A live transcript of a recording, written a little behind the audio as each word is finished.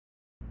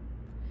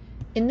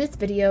In this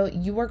video,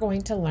 you are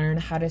going to learn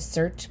how to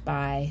search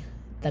by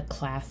the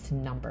class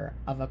number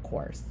of a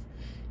course.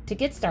 To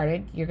get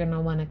started, you're going to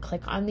want to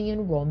click on the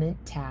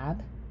Enrollment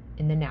tab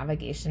in the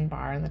navigation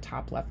bar in the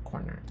top left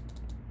corner.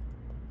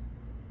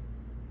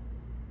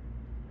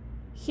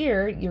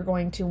 Here, you're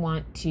going to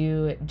want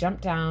to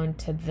jump down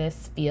to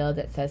this field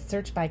that says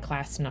Search by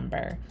Class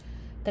Number.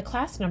 The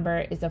class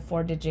number is a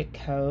 4-digit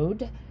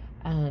code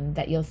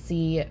that you'll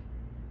see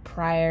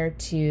prior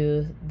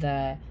to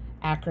the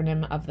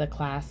acronym of the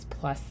class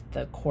plus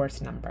the course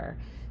number.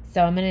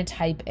 So I'm going to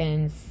type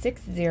in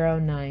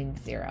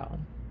 6090.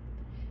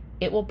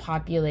 It will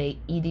populate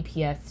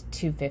EDPS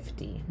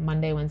 250,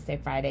 Monday, Wednesday,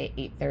 Friday,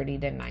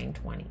 8:30 to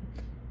 9:20.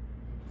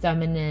 So I'm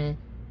going to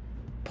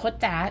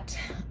put that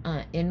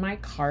in my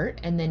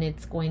cart, and then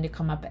it's going to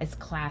come up as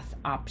class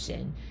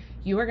option.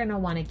 You are going to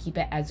want to keep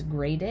it as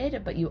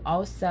graded, but you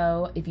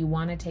also, if you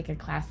want to take a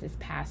class as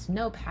pass,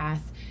 no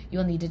pass,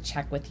 you'll need to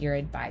check with your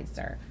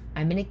advisor.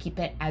 I'm going to keep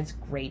it as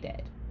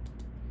graded.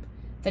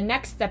 The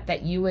next step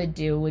that you would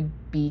do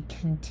would be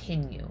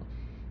continue.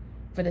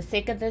 For the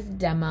sake of this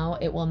demo,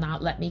 it will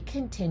not let me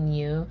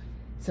continue.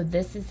 So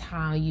this is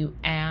how you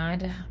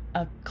add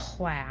a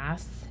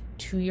class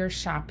to your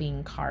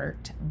shopping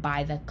cart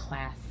by the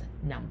class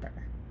number.